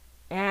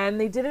 And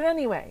they did it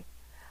anyway.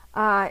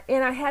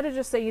 And I had to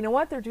just say, you know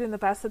what? They're doing the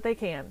best that they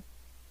can.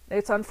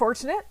 It's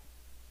unfortunate,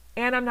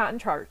 and I'm not in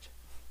charge.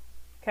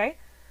 Okay?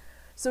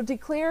 So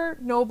declare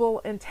noble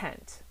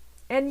intent.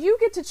 And you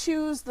get to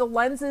choose the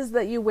lenses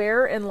that you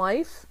wear in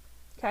life.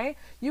 Okay?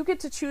 You get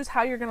to choose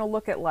how you're going to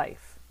look at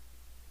life.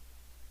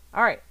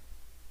 All right.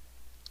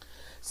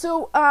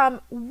 So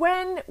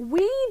when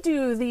we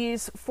do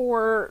these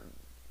for,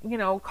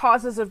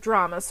 causes of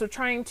drama, so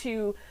trying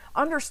to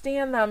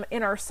understand them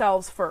in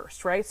ourselves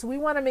first, right? So we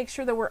want to make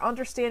sure that we're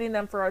understanding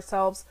them for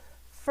ourselves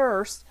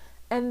first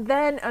and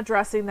then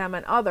addressing them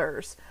in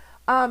others.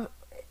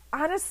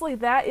 Honestly,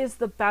 that is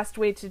the best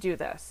way to do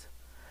this.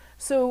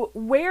 So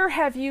where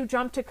have you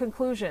jumped to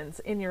conclusions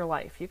in your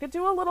life? You could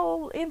do a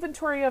little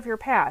inventory of your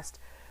past.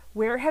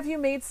 Where have you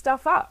made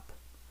stuff up?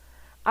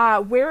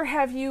 Where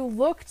have you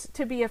looked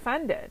to be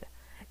offended?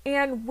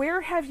 And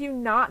where have you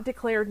not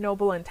declared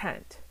noble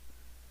intent?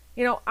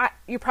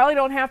 You probably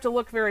don't have to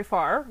look very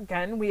far.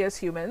 Again, we as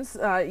humans,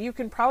 you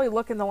can probably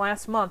look in the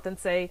last month and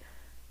say,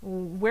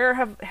 where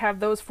have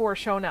those 4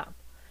 shown up?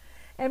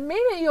 And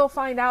maybe you'll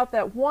find out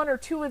that 1 or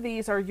 2 of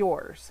these are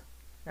yours,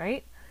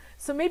 right?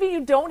 So maybe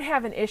you don't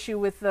have an issue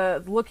with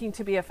the looking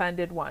to be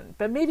offended one,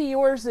 but maybe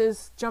yours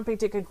is jumping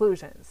to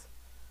conclusions.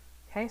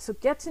 Okay, so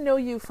get to know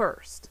you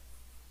first.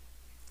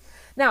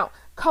 Now,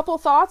 couple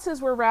thoughts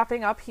as we're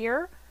wrapping up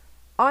here.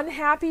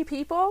 Unhappy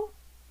people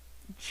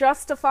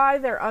justify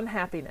their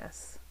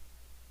unhappiness.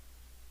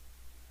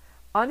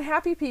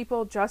 Unhappy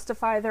people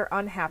justify their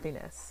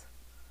unhappiness.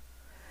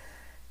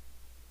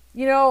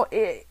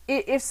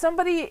 If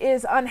somebody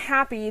is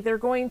unhappy, they're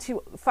going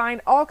to find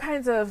all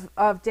kinds of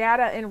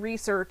data and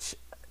research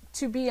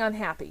to be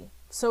unhappy.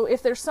 So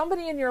if there's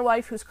somebody in your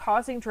life who's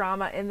causing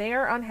drama and they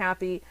are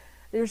unhappy,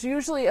 there's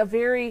usually a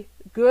very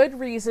good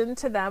reason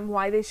to them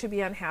why they should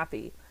be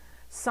unhappy.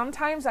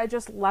 Sometimes I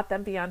just let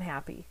them be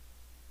unhappy.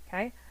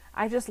 Okay?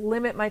 I just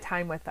limit my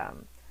time with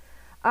them.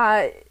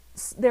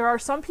 There are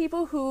some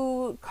people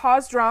who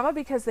cause drama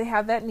because they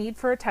have that need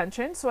for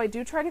attention. So I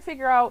do try to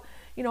figure out,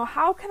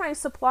 how can I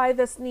supply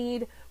this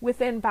need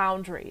within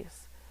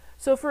boundaries?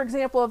 So for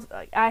example,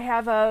 I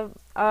have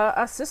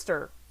a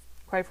sister,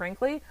 quite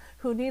frankly,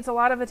 who needs a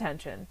lot of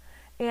attention.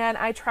 And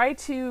I try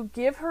to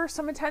give her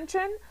some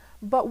attention,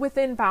 but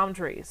within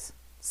boundaries.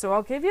 So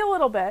I'll give you a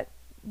little bit,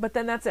 but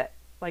then that's it.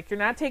 Like, you're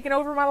not taking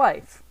over my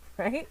life,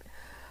 right?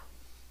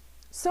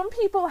 Some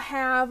people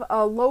have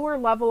a lower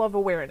level of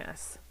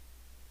awareness.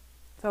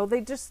 So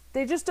they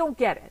just don't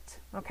get it,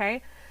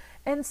 okay?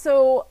 And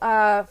so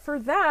for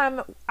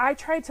them, I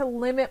try to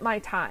limit my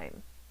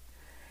time.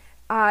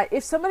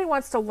 If somebody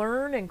wants to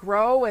learn and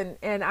grow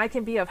and I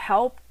can be of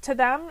help to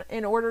them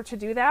in order to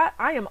do that,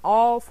 I am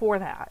all for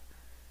that.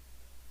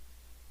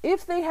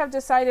 If they have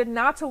decided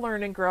not to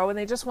learn and grow and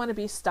they just want to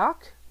be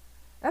stuck,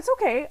 that's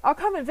okay. I'll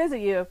come and visit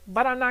you,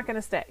 but I'm not going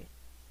to stay,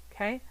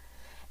 okay?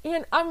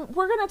 And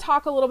we're going to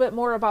talk a little bit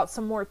more about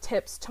some more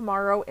tips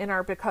tomorrow in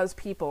our Because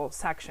People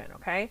section,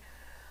 okay?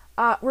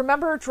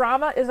 Remember,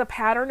 drama is a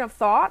pattern of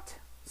thought,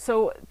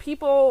 so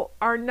people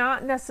are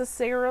not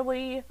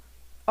necessarily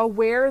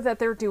aware that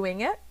they're doing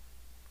it,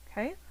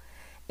 okay?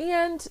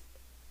 And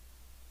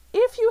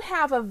if you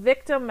have a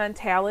victim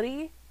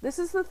mentality, this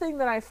is the thing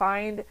that I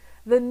find,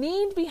 the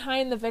need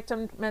behind the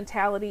victim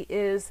mentality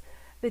is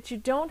that you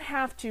don't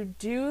have to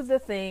do the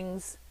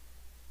things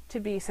to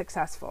be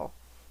successful.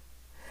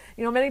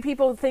 Many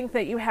people think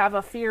that you have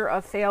a fear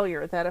of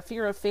failure, that a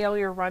fear of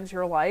failure runs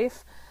your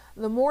life.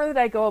 The more that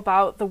I go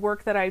about the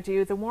work that I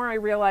do, the more I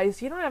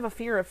realize you don't have a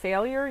fear of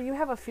failure, you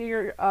have a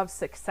fear of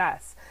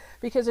success.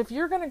 Because if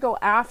you're going to go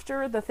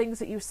after the things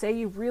that you say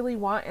you really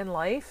want in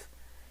life,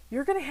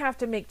 you're going to have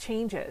to make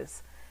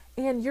changes.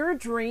 And your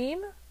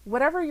dream,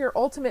 whatever your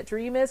ultimate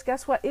dream is,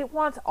 guess what? It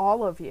wants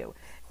all of you.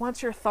 It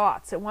wants your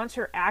thoughts. It wants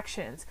your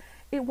actions.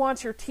 It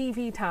wants your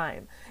TV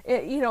time.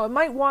 It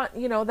might want,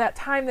 that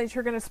time that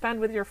you're going to spend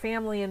with your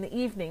family in the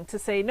evening to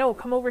say, no,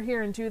 come over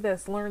here and do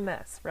this, learn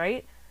this,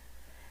 right?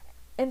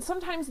 And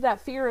sometimes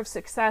that fear of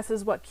success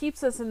is what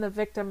keeps us in the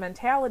victim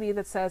mentality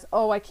that says,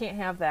 oh, I can't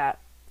have that.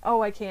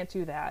 Oh, I can't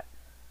do that.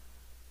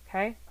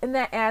 Okay? And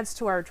that adds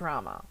to our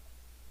drama.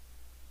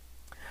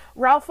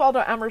 Ralph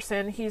Waldo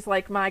Emerson, he's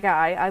like my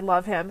guy. I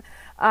love him.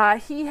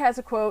 He has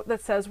a quote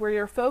that says, where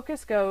your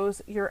focus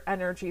goes, your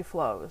energy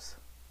flows.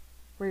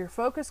 Where your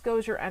focus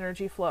goes, your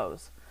energy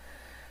flows.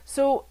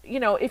 So,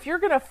 if you're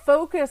going to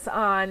focus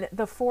on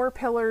the 4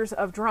 pillars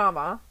of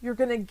drama, you're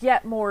going to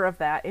get more of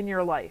that in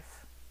your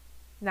life.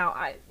 Now,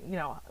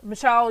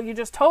 Michelle, you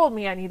just told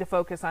me I need to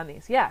focus on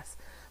these. Yes,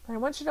 but I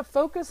want you to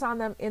focus on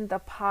them in the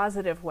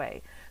positive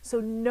way. So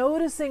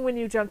noticing when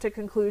you jump to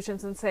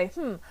conclusions and say,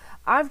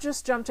 I've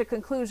just jumped to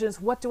conclusions.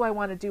 What do I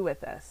want to do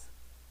with this?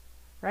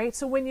 Right?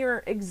 So when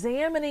you're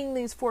examining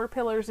these 4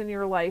 pillars in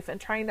your life and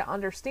trying to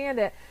understand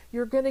it,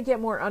 you're going to get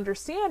more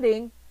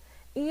understanding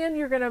and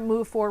you're going to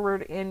move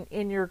forward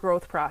in your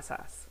growth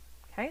process.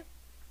 Okay?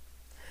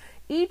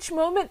 Each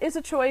moment is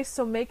a choice,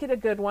 so make it a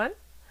good one.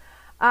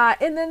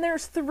 And then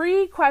there's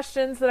 3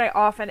 questions that I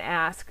often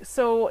ask.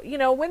 So,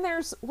 when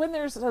there's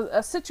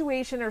a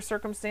situation or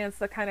circumstance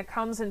that kind of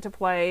comes into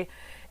play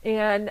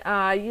and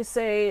you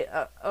say,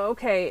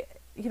 okay,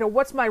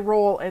 what's my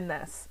role in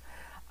this?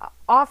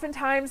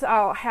 Oftentimes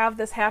I'll have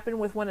this happen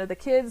with one of the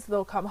kids.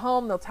 They'll come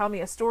home, they'll tell me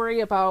a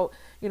story about,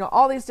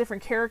 all these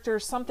different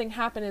characters. Something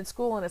happened in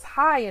school and is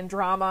high in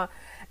drama.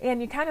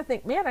 And you kind of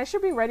think, man, I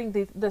should be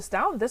writing this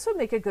down. This would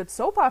make a good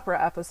soap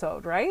opera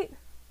episode, right?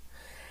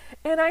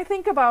 And I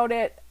think about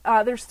it,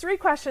 there's 3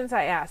 questions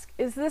I ask.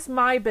 Is this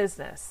my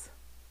business?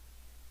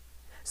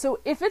 So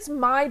if it's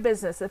my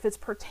business, if it's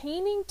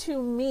pertaining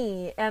to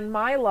me and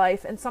my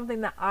life and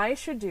something that I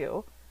should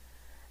do,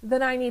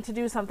 then I need to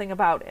do something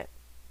about it.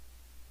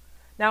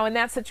 Now, in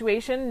that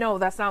situation, no,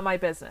 that's not my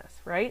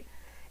business, right?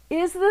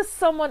 Is this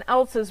someone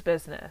else's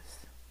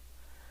business?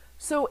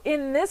 So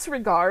in this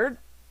regard,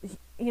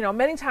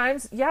 many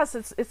times, yes,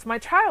 it's my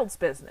child's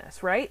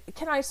business, right?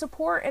 Can I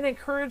support and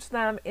encourage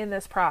them in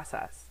this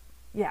process?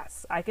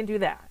 Yes, I can do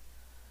that.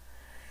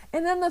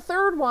 And then the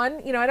third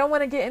one, I don't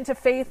want to get into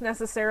faith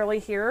necessarily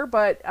here,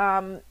 but,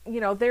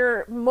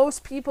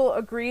 most people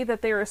agree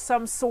that there is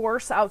some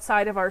source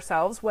outside of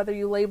ourselves, whether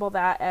you label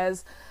that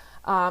as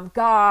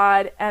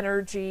God,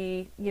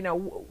 energy,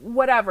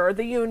 whatever,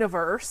 the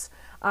universe.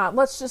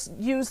 Let's just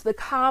use the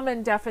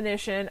common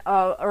definition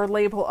or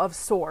label of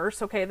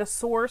source, okay, the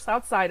source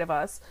outside of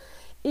us.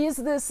 Is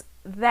this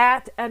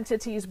that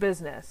entity's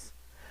business?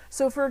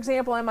 So, for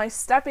example, am I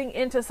stepping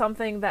into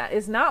something that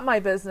is not my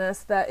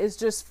business, that is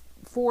just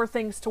for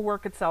things to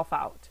work itself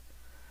out?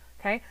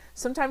 Okay.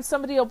 Sometimes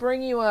somebody will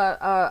bring you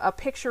a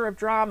picture of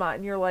drama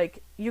and you're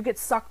like, you get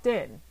sucked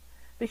in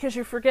because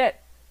you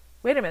forget,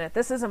 wait a minute,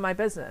 this isn't my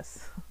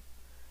business.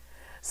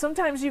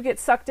 Sometimes you get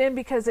sucked in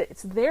because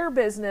it's their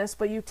business,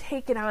 but you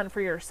take it on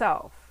for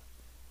yourself.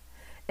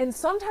 And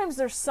sometimes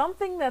there's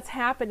something that's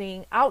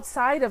happening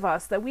outside of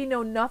us that we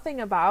know nothing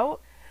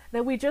about,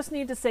 that we just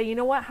need to say, you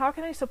know what, how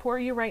can I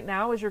support you right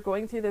now as you're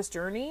going through this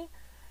journey?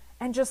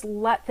 And just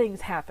let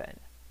things happen.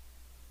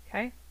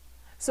 Okay?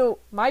 So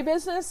my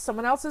business,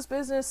 someone else's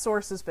business,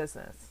 source's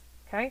business.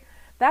 Okay?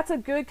 That's a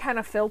good kind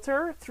of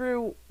filter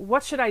through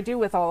what should I do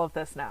with all of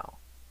this now?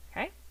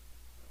 Okay?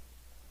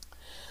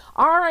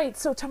 All right,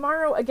 so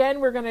tomorrow, again,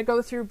 we're going to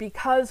go through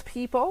because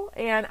people,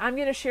 and I'm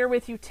going to share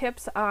with you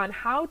tips on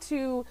how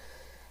to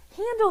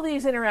handle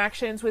these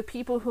interactions with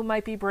people who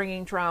might be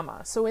bringing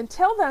drama. So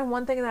until then,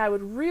 one thing that I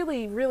would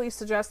really, really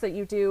suggest that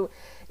you do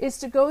is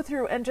to go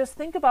through and just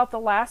think about the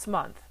last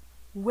month.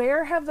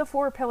 Where have the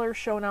 4 pillars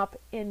shown up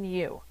in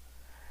you?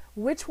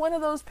 Which one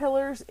of those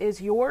pillars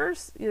is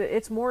yours?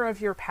 It's more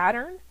of your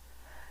pattern.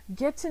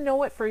 Get to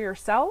know it for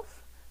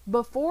yourself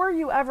before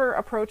you ever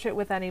approach it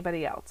with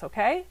anybody else,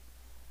 okay?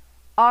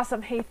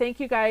 Awesome. Hey, thank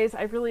you guys.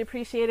 I really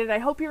appreciate it. I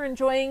hope you're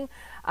enjoying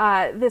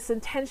this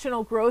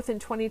Intentional Growth in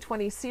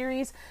 2020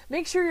 series.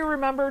 Make sure you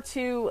remember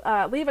to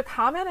leave a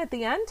comment at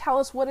the end. Tell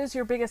us what is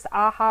your biggest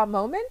aha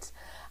moment.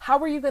 How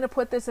are you going to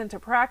put this into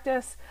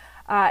practice?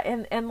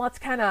 And let's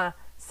kind of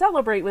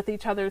celebrate with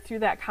each other through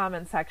that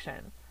comment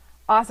section.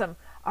 Awesome.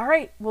 All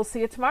right. We'll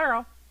see you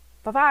tomorrow.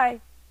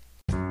 Bye-bye.